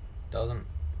 doesn't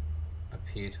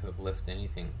appear to have left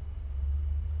anything.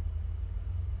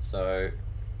 So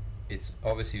it's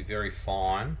obviously very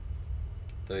fine,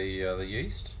 the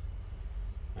yeast,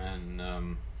 and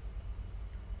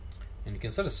you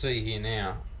can sort of see here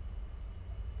now.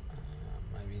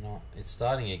 Maybe not. It's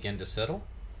starting again to settle.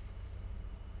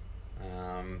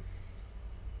 A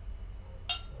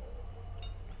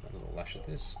little lash at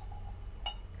this.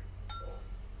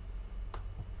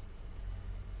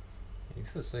 You can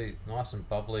sort of see it's nice and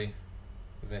bubbly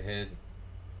overhead,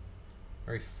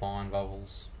 very fine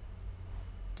bubbles.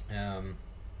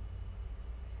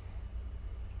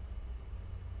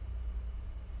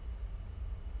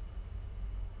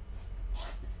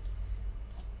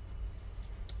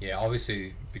 Yeah,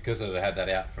 obviously because I had that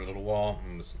out for a little while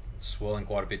and was swirling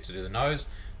quite a bit to do the nose,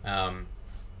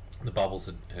 the bubbles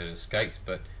had escaped,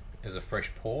 but as a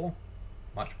fresh pour,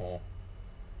 much more.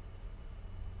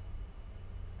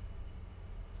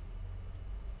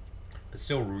 But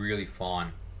still really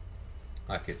fine.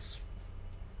 Like it's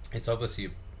obviously a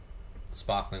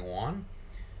sparkling wine,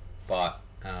 but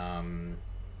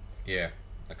yeah,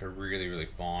 like a really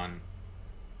fine,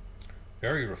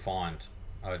 very refined.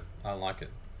 I like it.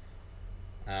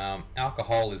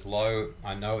 Alcohol is low.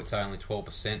 I know it's only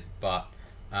 12%, but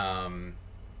you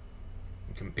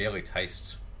can barely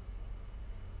taste.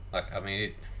 Like, I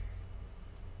mean,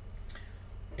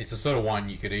 it's the sort of wine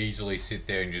you could easily sit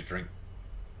there and just drink,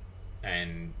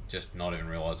 and just not even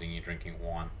realizing you're drinking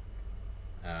wine.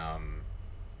 Yeah,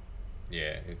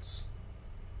 it's.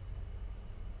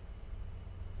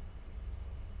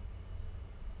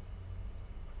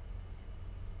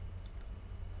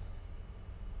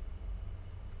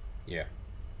 Yeah,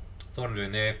 so what I'm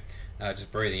doing there,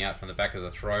 just breathing out from the back of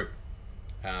the throat.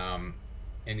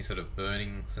 Any sort of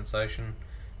burning sensation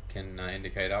can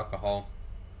indicate alcohol.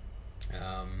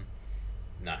 No,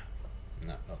 not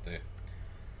there.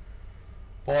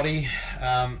 Body.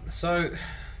 So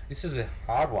this is a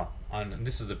hard one, and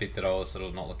this is the bit that I was sort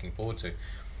of not looking forward to.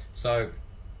 So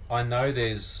I know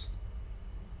there's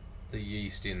the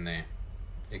yeast in there.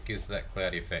 It gives that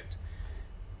cloudy effect.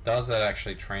 Does that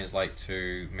actually translate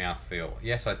to mouthfeel?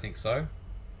 Yes, I think so.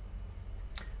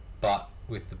 But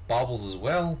with the bubbles as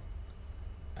well,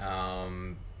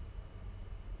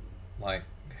 like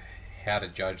how to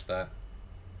judge that?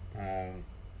 I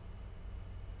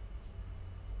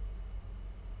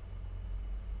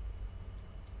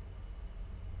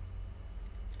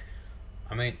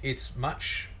mean, it's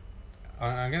much.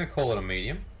 I'm going to call it a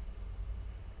medium,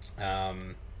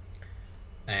 and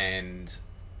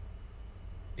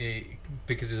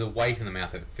because there's a weight in the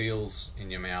mouth, it feels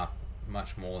in your mouth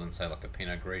much more than say like a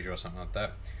Pinot Grigio or something like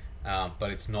that.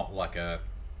 But it's not like a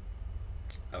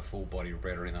full body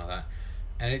red or anything like that,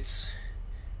 and it's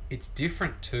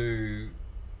different to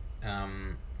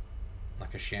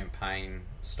like a champagne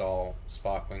style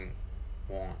sparkling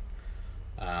wine.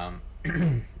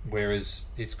 Whereas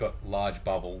it's got large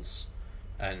bubbles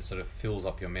and sort of fills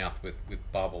up your mouth with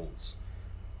bubbles.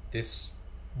 This,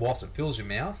 whilst it fills your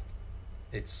mouth,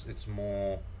 it's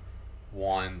more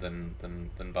wine than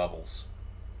bubbles.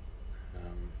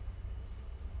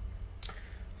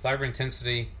 Flavor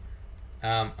intensity,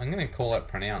 I'm going to call it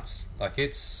pronounced. Like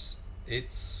it's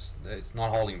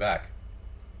not holding back.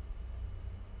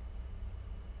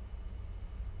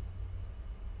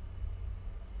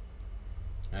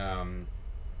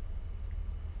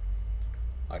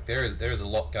 Like there is a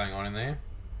lot going on in there.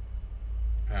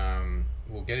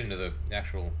 We'll get into the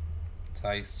actual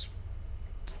tastes.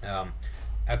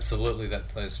 Absolutely,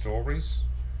 those strawberries,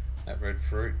 that red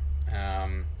fruit.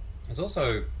 There's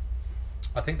also,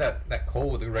 I think that call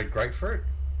with the red grapefruit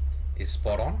is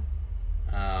spot on.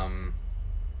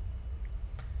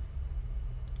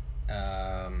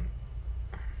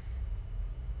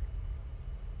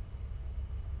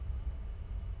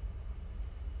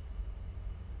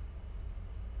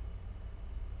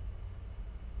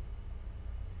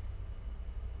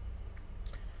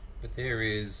 but there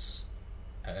is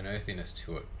an earthiness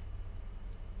to it,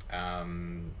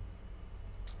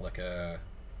 like a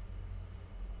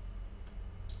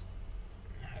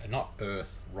not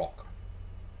earth, rock,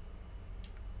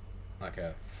 like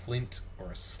a flint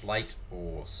or a slate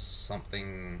or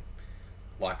something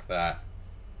like that.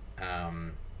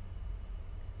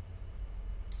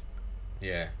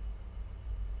 Yeah.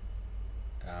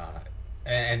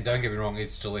 And don't get me wrong,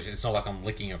 it's delicious. It's not like I'm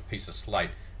licking a piece of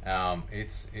slate.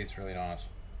 It's really nice.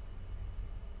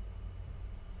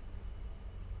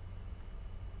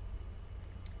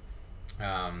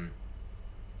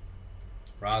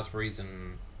 Raspberries,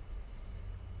 and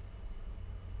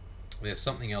there's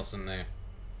something else in there.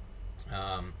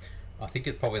 I think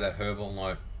it's probably that herbal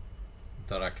note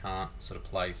that I can't sort of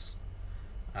place.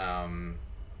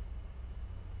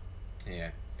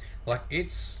 Yeah, like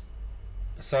it's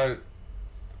so.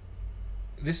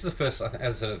 This is the first, as I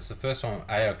said, it's the first time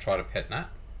I've tried a pet nat.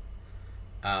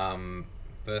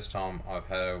 First time I've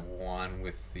had a wine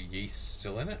with the yeast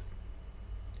still in it.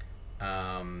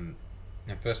 And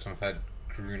first time I've had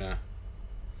Gruner.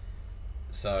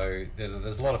 So there's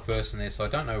a lot of firsts in there. So I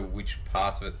don't know which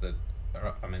parts of it that.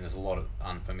 I mean, there's a lot of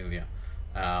unfamiliar.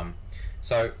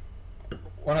 So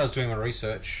when I was doing my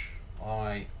research,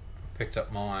 I picked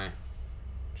up my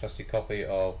trusty copy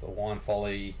of the Wine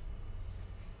Folly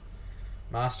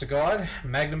Master Guide,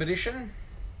 Magnum Edition.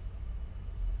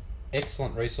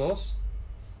 Excellent resource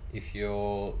if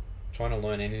you're trying to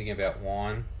learn anything about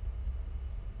wine.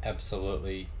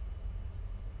 Absolutely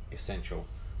essential.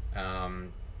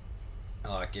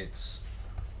 Like it's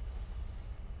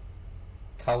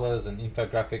colours and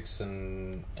infographics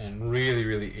and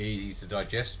really easy to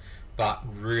digest, but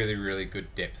really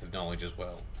good depth of knowledge as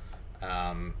well.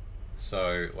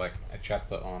 So like a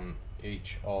chapter on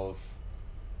each of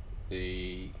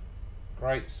the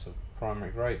grapes, of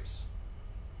primary grapes.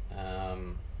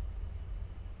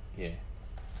 Yeah.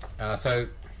 So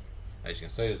as you can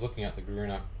see, I was looking at the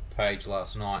Gruner page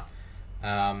last night.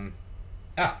 There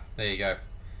you go.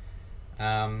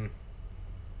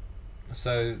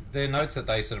 So their notes that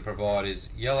they sort of provide is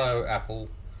yellow, apple,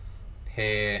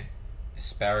 pear,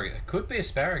 asparagus. It could be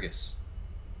asparagus,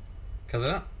 because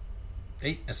I don't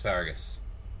eat asparagus.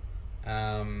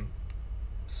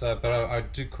 So, but I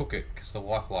do cook it because the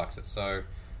wife likes it. So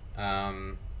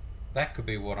that could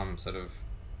be what I'm sort of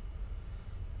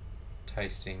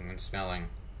tasting and smelling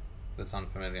that's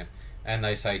unfamiliar. And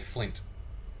they say flint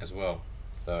as well.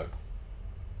 So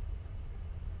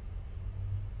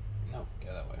no,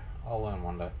 go that way. I'll learn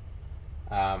one day.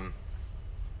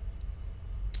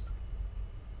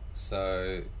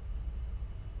 So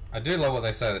I do love what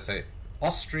they say. They say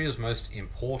Austria's most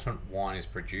important wine is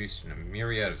produced in a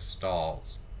myriad of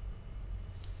styles.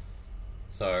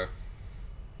 So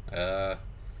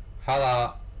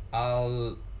Halle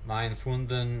all mein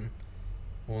Funden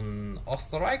und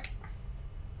Österreich.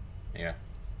 Yeah,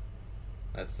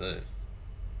 that's the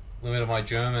limit of my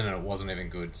German, and it wasn't even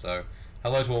good. So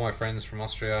hello to all my friends from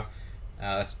Austria.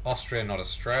 That's Austria, not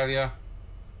Australia.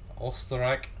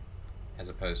 Österreich, as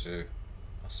opposed to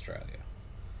Australia.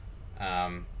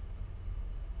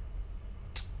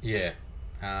 Yeah.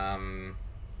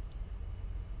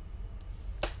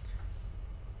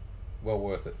 Well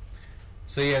worth it.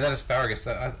 So yeah, that asparagus.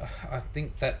 I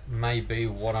think that may be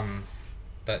what I'm.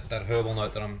 That herbal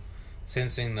note that I'm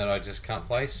sensing that I just can't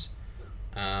place.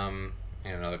 And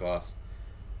another glass.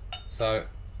 So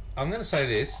I'm going to say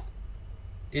this.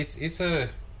 It's a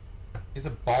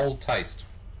bold taste.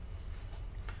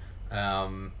 I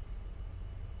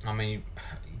mean,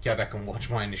 go back and watch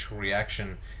my initial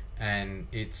reaction, and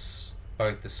it's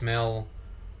both the smell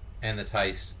and the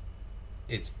taste.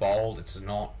 It's bold. It's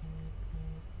not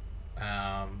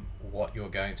what you're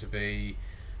going to be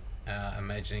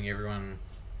imagining everyone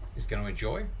is going to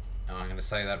enjoy. I'm going to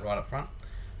say that right up front.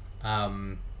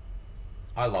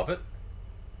 I love it.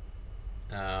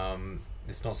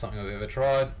 It's not something I've ever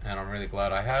tried, and I'm really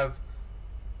glad I have.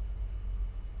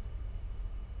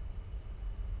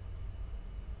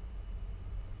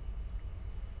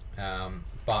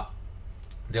 But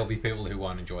there'll be people who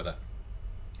won't enjoy that.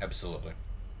 Absolutely.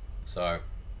 So,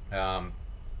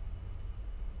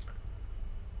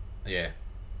 yeah.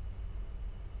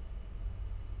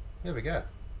 There we go.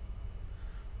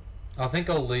 I think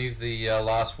I'll leave the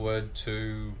last word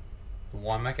to the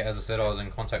winemaker. As I said, I was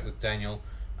in contact with Daniel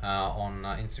on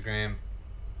Instagram,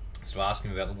 sort of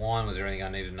asking him about the wine. Was there anything I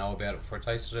needed to know about it before I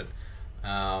tasted it?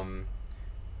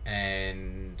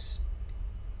 And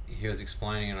he was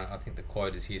explaining, and I think the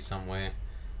quote is here somewhere.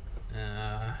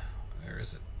 Where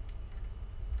is it?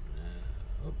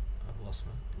 I've lost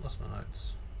my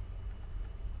notes.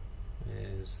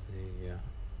 There's the...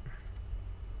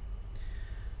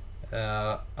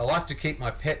 I like to keep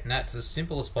my pet nats as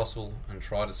simple as possible and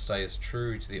try to stay as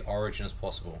true to the origin as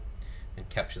possible and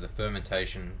capture the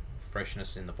fermentation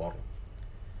freshness in the bottle.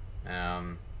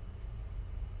 And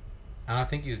I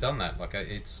think he's done that. Like,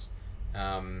 it's...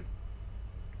 yeah.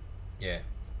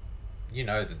 You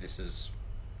know that this is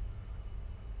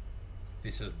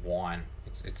wine.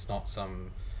 It's not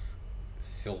some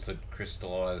filtered,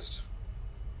 crystallized...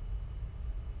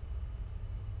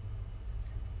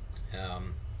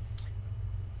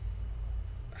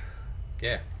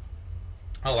 yeah,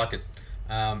 I like it.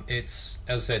 It's,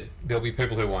 as I said, there'll be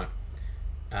people who won't.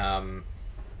 I'm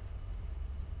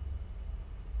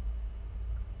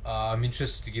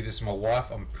interested to give this to my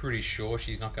wife. I'm pretty sure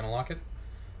she's not going to like it.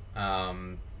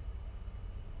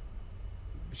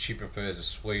 She prefers a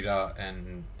sweeter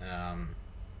and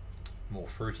more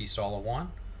fruity style of wine.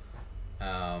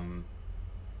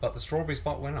 But the strawberries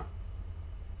might win her.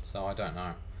 So I don't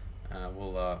know.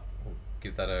 We'll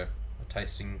give that a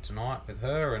tasting tonight with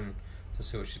her and to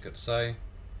see what she's got to say.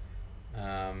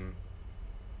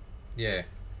 Yeah.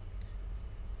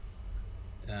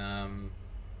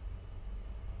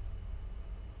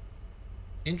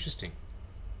 Interesting.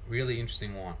 Really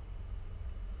interesting wine.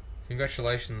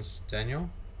 Congratulations, Daniel,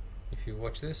 if you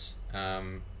watch this.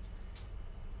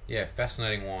 Yeah,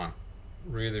 fascinating wine.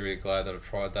 Really glad that I've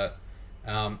tried that.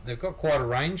 They've got quite a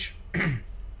range.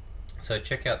 So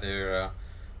check out their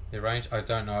range. I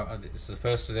don't know. This is the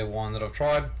first of their wine that I've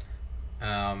tried.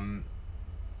 But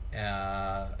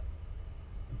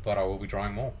I will be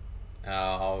trying more.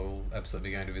 I'll absolutely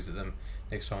be going to visit them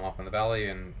next time up in the valley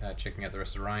and checking out the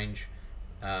rest of the range.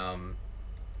 But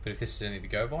if this is anything to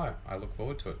go by, I look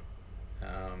forward to it.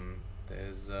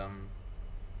 There's a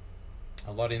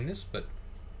lot in this, but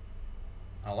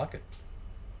I like it.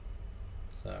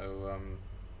 So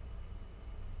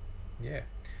yeah.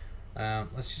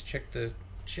 Let's just check the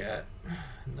chat.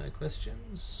 No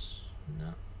questions.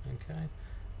 No. Okay.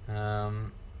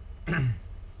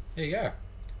 There you go.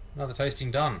 Another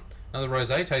tasting done. Another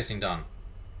rosé tasting done.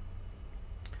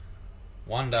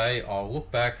 One day I'll look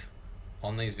back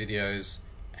on these videos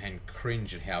and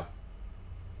cringe at how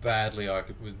badly I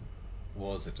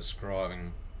was at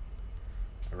describing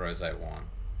a rosé wine.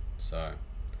 So,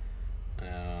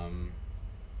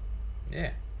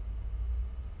 yeah.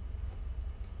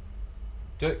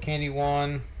 Dirt Candy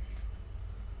Wine,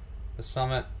 the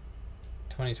Summit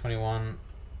 2021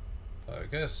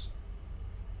 Focus,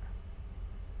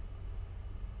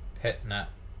 Pet Nat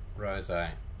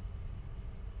Rosé,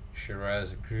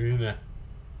 Shiraz Grüne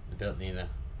Veltliner.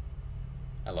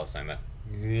 I love saying that.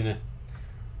 Grüne.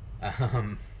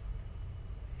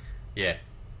 Yeah.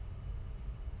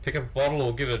 Pick up a bottle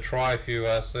or give it a try if you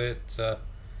see it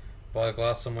by a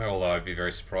glass somewhere, although I'd be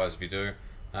very surprised if you do.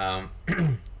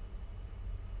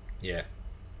 Yeah,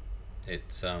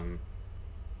 it's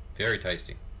very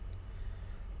tasty.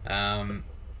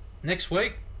 Next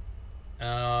week,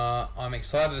 I'm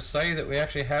excited to say that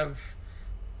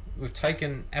we've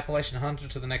taken Appalachian Hunter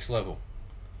to the next level.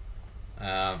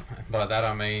 By that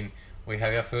I mean we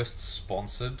have our first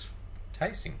sponsored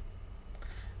tasting.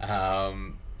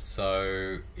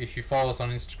 So if you follow us on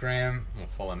Instagram, or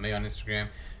follow me on Instagram,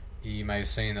 you may have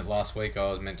seen that last week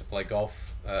I was meant to play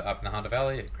golf up in the Hunter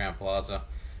Valley at Crown Plaza.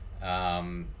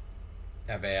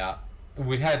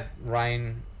 We had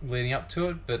rain leading up to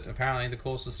it, but apparently the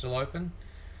course was still open.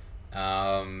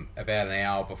 About an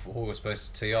hour before we were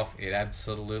supposed to tee off, it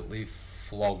absolutely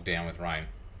flogged down with rain.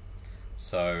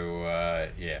 So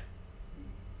yeah,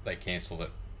 they cancelled it,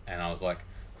 and I was like,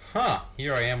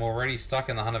 here I am already stuck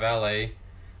in the Hunter Valley,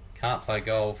 can't play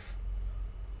golf.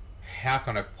 How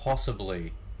can I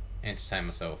possibly entertain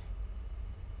myself?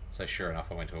 So sure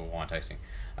enough, I went to a wine tasting.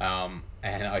 And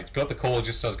I got the call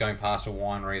just as I was going past a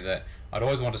winery that I'd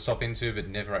always wanted to stop into but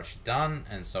never actually done,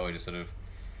 and so I just sort of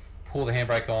pulled the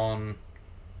handbrake on,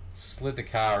 slid the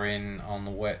car in on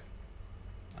the wet.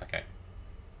 Okay,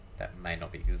 that may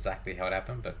not be exactly how it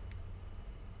happened, but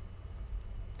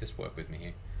just work with me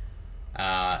here.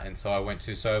 And so I went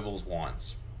to Sobel's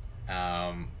Wines,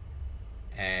 and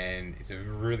it's a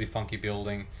really funky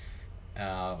building.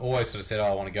 Always sort of said,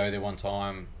 I want to go there one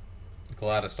time.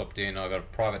 Glad I stopped in. I got a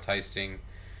private tasting,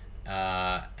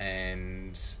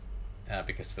 and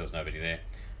because there was nobody there,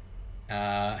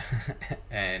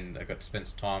 and I got to spend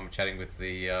some time chatting with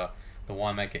the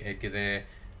winemaker Edgar there,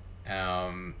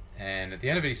 and at the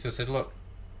end of it he sort of said, look,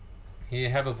 here,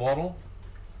 have a bottle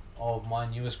of my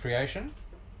newest creation.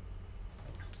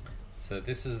 So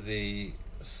this is the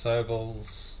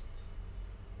Sobel's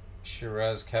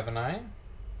Shiraz Cabernet.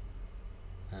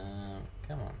 Come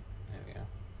on, there we go.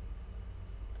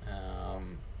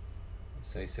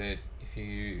 So he said, if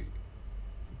you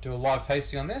do a live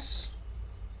tasting on this,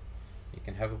 you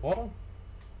can have a bottle.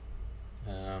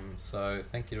 So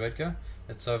thank you to Edgar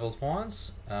at Sobel's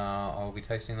Wines. I'll be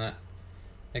tasting that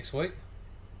next week,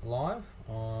 live,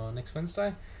 on next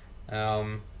Wednesday.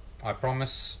 I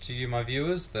promise to you, my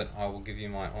viewers, that I will give you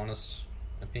my honest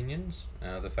opinions.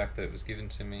 The fact that it was given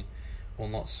to me will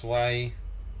not sway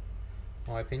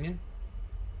my opinion.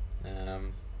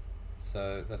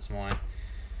 So that's my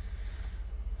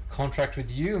contract with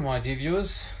you, my dear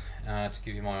viewers, to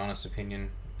give you my honest opinion,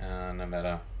 no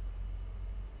matter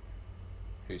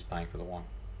who's paying for the wine.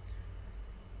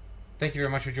 Thank you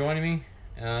very much for joining me.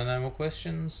 No more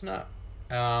questions? No.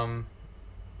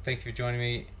 Thank you for joining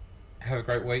me. Have a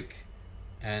great week,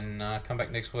 and come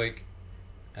back next week,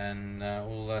 and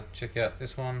we'll check out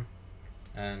this one.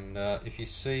 And if you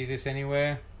see this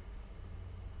anywhere,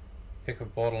 pick a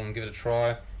bottle and give it a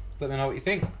try. Let me know what you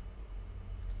think.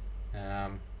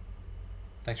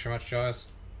 Thanks very much, guys.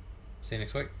 See you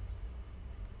next week.